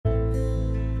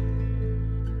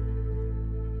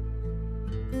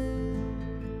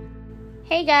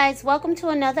Hey guys, welcome to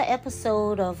another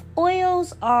episode of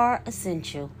Oils Are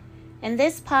Essential. In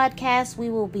this podcast, we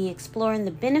will be exploring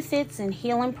the benefits and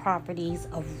healing properties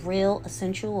of real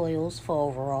essential oils for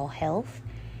overall health,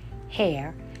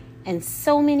 hair, and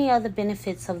so many other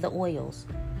benefits of the oils.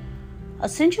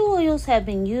 Essential oils have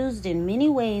been used in many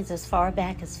ways as far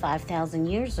back as 5,000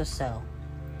 years or so.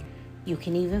 You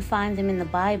can even find them in the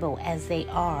Bible as they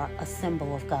are a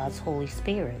symbol of God's Holy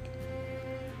Spirit.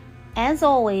 As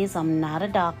always, I'm not a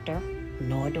doctor,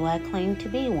 nor do I claim to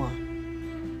be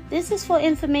one. This is for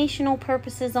informational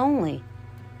purposes only.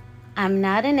 I'm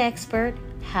not an expert,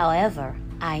 however,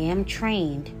 I am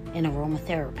trained in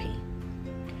aromatherapy.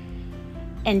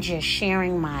 And just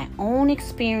sharing my own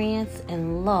experience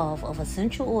and love of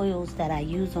essential oils that I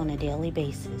use on a daily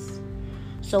basis.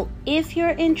 So if you're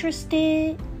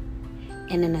interested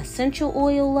in an essential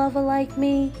oil lover like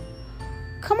me,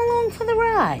 come along for the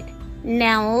ride.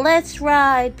 Now let's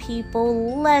ride,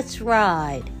 people. Let's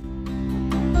ride.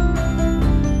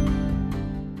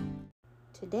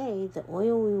 Today, the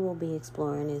oil we will be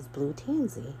exploring is blue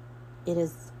tansy. It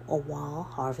is a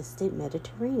wild-harvested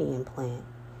Mediterranean plant.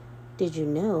 Did you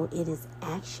know it is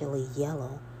actually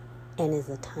yellow and is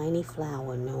a tiny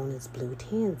flower known as blue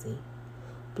tansy?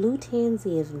 Blue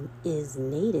tansy is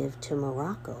native to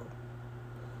Morocco.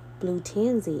 Blue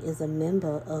tansy is a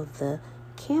member of the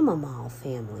chamomile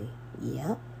family.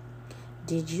 Yep.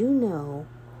 Did you know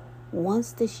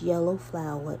once this yellow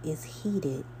flower is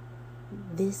heated,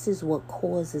 this is what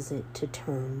causes it to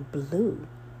turn blue?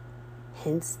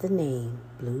 Hence the name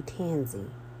blue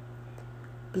tansy.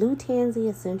 Blue tansy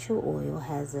essential oil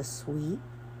has a sweet,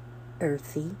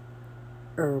 earthy,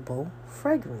 herbal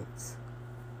fragrance.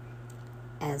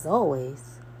 As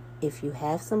always, if you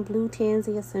have some blue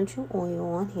tansy essential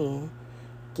oil on hand,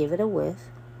 give it a whiff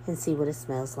and see what it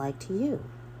smells like to you.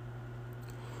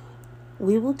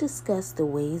 We will discuss the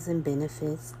ways and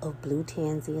benefits of blue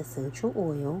tansy essential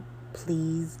oil.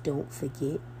 Please don't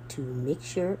forget to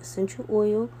mix your essential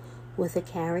oil with a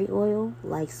carry oil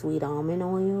like sweet almond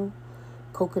oil,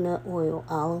 coconut oil,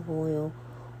 olive oil,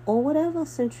 or whatever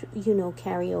essential,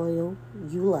 carry oil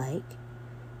you like.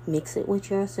 Mix it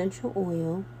with your essential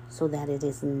oil so that it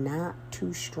is not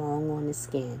too strong on the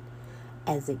skin,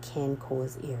 as it can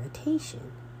cause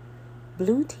irritation.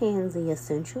 Blue tansy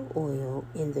essential oil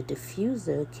in the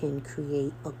diffuser can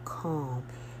create a calm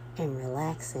and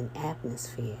relaxing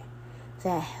atmosphere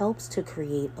that helps to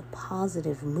create a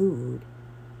positive mood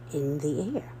in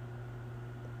the air.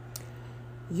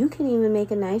 You can even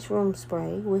make a nice room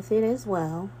spray with it as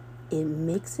well. It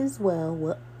mixes well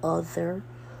with other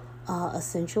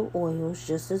essential oils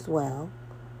just as well.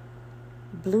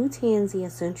 Blue tansy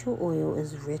essential oil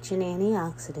is rich in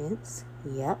antioxidants.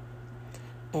 Yep.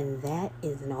 And that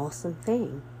is an awesome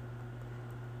thing.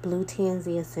 Blue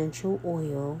tansy essential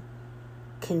oil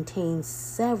contains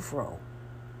several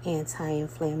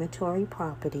anti-inflammatory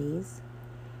properties,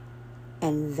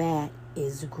 and that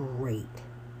is great.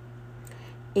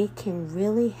 It can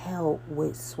really help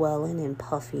with swelling and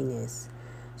puffiness.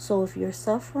 So if you're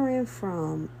suffering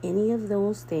from any of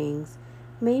those things,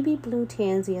 maybe blue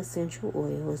tansy essential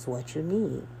oil is what you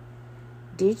need.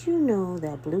 Did you know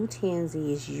that blue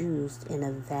tansy is used in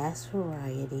a vast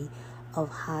variety of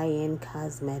high-end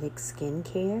cosmetic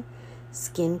skincare,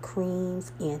 skin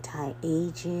creams,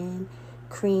 anti-aging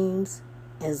creams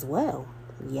as well?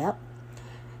 Yep.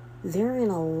 They're in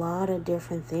a lot of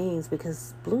different things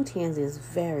because blue tansy is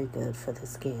very good for the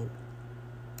skin.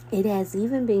 It has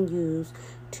even been used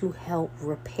to help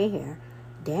repair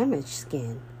damaged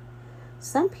skin.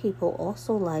 Some people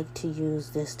also like to use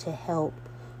this to help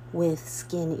with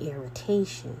skin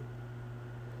irritation.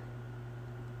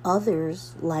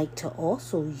 Others like to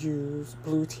also use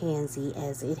blue tansy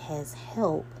as it has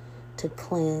helped to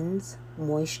cleanse,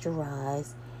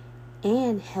 moisturize,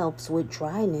 and helps with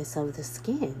dryness of the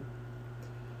skin.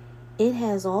 It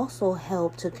has also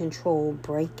helped to control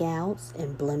breakouts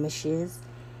and blemishes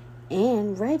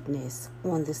and redness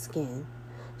on the skin.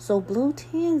 So blue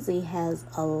tansy has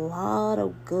a lot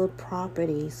of good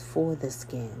properties for the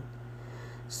skin.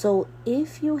 So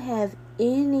if you have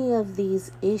any of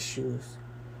these issues,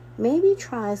 maybe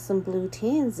try some blue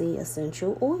tansy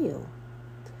essential oil.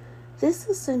 This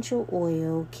essential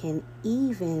oil can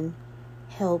even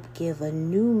help give a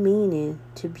new meaning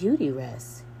to beauty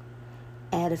rest.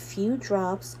 Add a few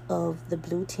drops of the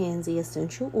blue tansy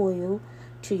essential oil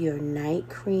to your night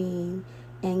cream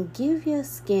and give your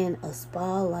skin a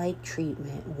spa-like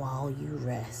treatment while you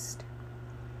rest.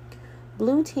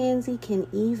 Blue tansy can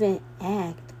even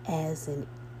act as an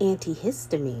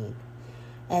antihistamine,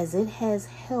 as it has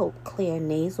helped clear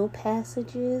nasal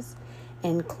passages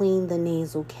and clean the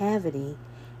nasal cavity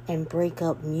and break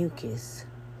up mucus.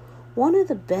 One of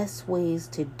the best ways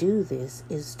to do this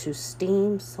is to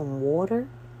steam some water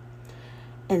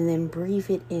and then breathe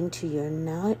it into your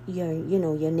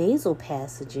nasal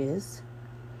passages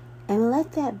and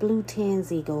let that blue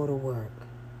tansy go to work.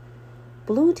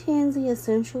 Blue tansy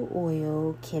essential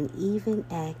oil can even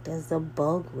act as a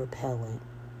bug repellent.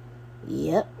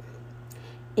 Yep.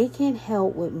 It can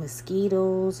help with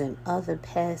mosquitoes and other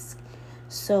pests.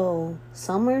 So,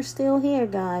 summer's still here,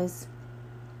 guys.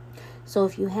 So,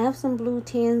 if you have some blue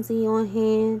tansy on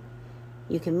hand,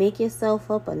 you can make yourself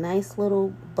up a nice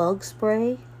little bug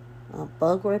spray, a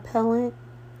bug repellent,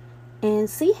 and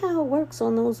see how it works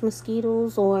on those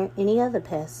mosquitoes or any other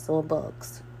pests or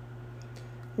bugs.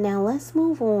 Now, let's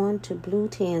move on to blue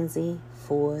tansy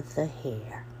for the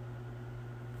hair.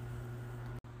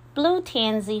 Blue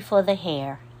tansy for the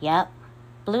hair. Yep.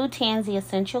 Blue tansy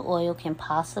essential oil can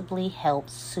possibly help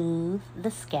soothe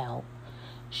the scalp,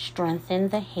 strengthen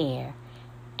the hair,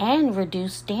 and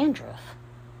reduce dandruff.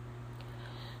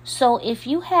 So if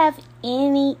you have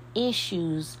any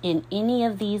issues in any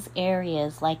of these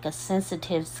areas, like a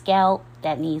sensitive scalp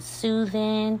that needs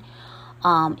soothing,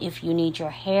 if you need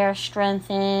your hair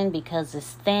strengthened because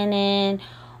it's thinning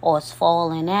or it's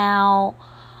falling out,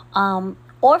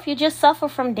 or if you just suffer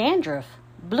from dandruff,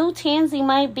 blue tansy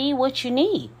might be what you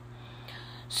need.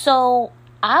 So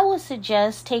I would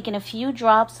suggest taking a few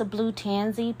drops of blue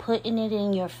tansy, putting it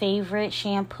in your favorite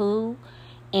shampoo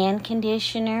and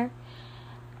conditioner,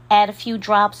 add a few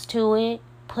drops to it,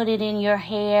 put it in your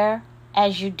hair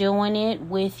as you're doing it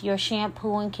with your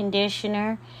shampoo and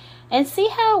conditioner, and see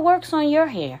how it works on your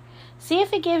hair. See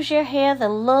if it gives your hair the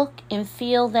look and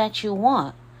feel that you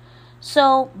want.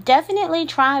 So definitely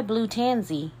try blue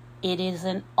tansy. It is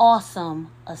an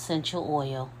awesome essential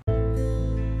oil.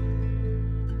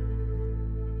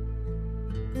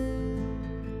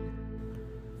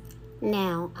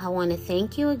 Now, I want to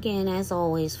thank you again, as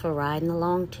always, for riding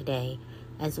along today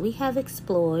as we have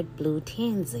explored blue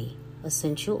tansy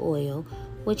essential oil,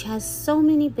 which has so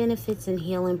many benefits and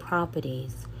healing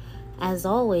properties. As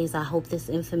always, I hope this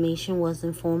information was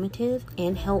informative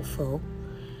and helpful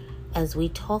as we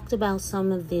talked about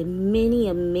some of the many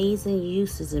amazing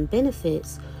uses and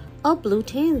benefits of blue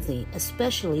tansy,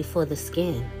 especially for the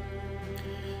skin.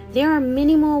 There are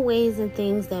many more ways and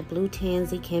things that blue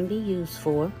tansy can be used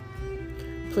for.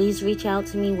 Please reach out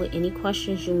to me with any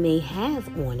questions you may have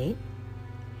on it.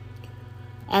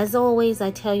 As always,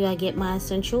 I tell you I get my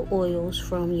essential oils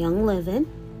from Young Living.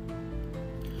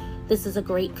 This is a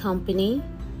great company.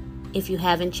 If you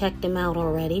haven't checked them out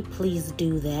already, please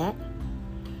do that.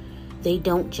 They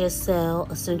don't just sell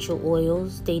essential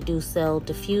oils. They do sell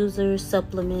diffusers,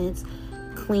 supplements,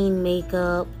 clean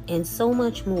makeup, and so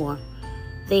much more.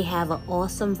 They have an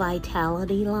awesome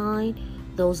vitality line.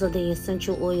 Those are the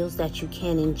essential oils that you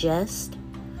can ingest.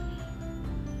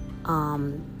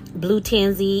 Blue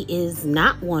tansy is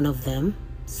not one of them,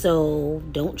 so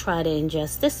don't try to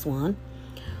ingest this one.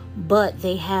 But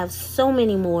they have so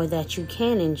many more that you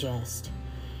can ingest.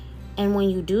 And when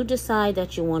you do decide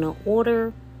that you want to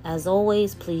order, as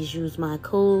always, please use my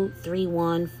code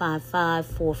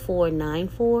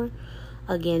 31554494.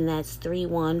 Again, that's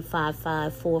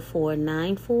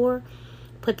 31554494.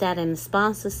 Put that in the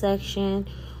sponsor section,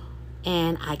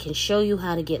 and I can show you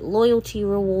how to get loyalty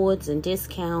rewards and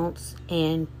discounts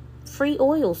and free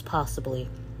oils possibly.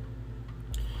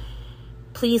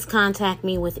 Please contact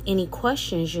me with any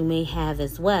questions you may have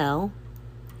as well.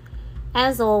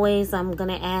 As always, I'm going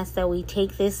to ask that we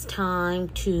take this time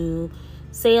to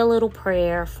say a little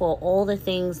prayer for all the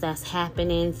things that's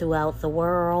happening throughout the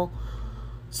world.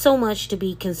 So much to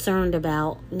be concerned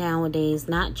about nowadays,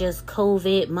 not just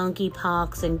COVID,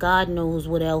 monkeypox, and God knows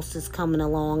what else is coming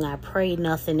along. I pray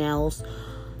nothing else.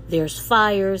 There's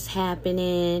fires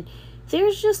happening.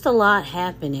 There's just a lot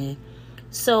happening.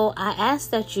 So I ask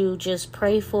that you just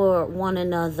pray for one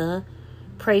another,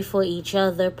 pray for each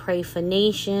other, pray for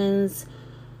nations,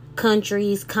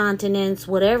 countries, continents,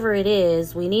 whatever it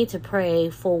is. We need to pray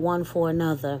for one for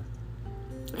another.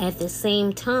 At the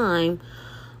same time,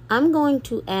 I'm going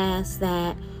to ask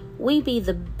that we be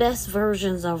the best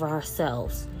versions of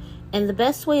ourselves. And the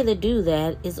best way to do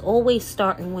that is always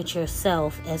starting with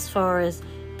yourself, as far as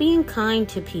being kind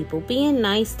to people, being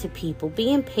nice to people,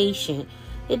 being patient.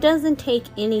 It doesn't take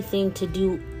anything to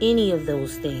do any of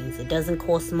those things. It doesn't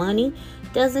cost money.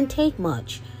 It doesn't take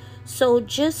much. So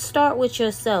just start with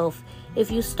yourself.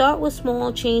 If you start with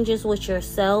small changes with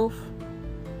yourself,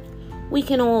 we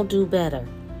can all do better.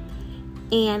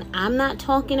 And I'm not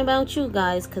talking about you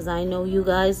guys, because I know you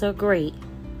guys are great.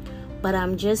 But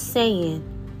I'm just saying,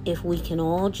 if we can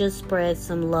all just spread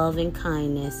some love and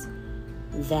kindness,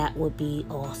 that would be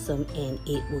awesome, and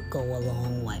it would go a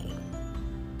long way.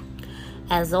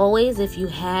 As always, if you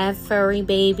have furry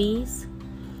babies,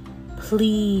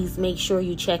 please make sure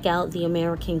you check out the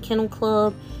American Kennel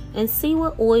Club and see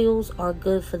what oils are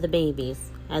good for the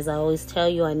babies. As I always tell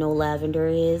you, I know lavender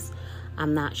is.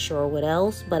 I'm not sure what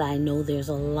else, but I know there's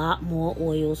a lot more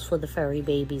oils for the furry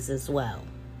babies as well.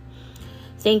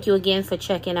 Thank you again for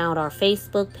checking out our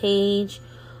Facebook page,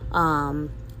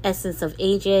 Essence of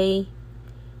AJ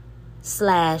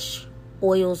 /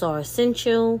 Oils Are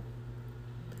Essential.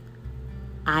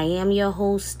 I am your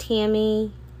host,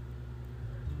 Tammy.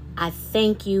 I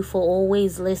thank you for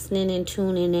always listening and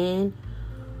tuning in.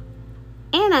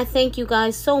 And I thank you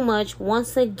guys so much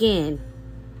once again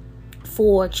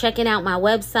for checking out my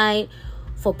website,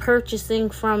 for purchasing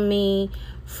from me,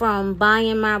 from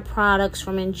buying my products,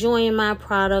 from enjoying my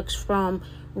products, from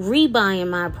rebuying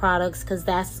my products, because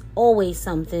that's always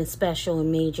something special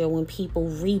and major when people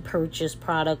repurchase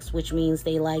products, which means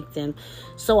they like them.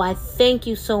 So I thank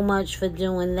you so much for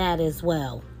doing that as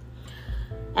well.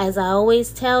 As I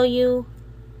always tell you,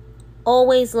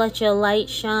 always let your light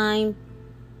shine.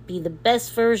 Be the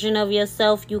best version of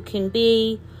yourself you can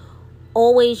be.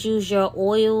 Always use your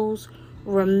oils.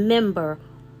 Remember,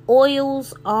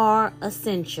 oils are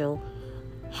essential.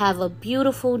 Have a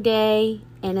beautiful day.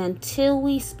 And until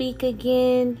we speak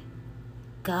again,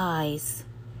 guys,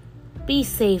 be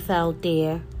safe out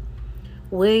there.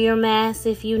 Wear your mask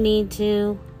if you need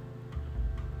to.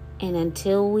 And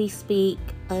until we speak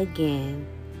again,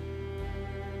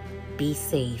 be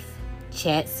safe.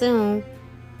 Chat soon.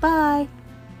 Bye.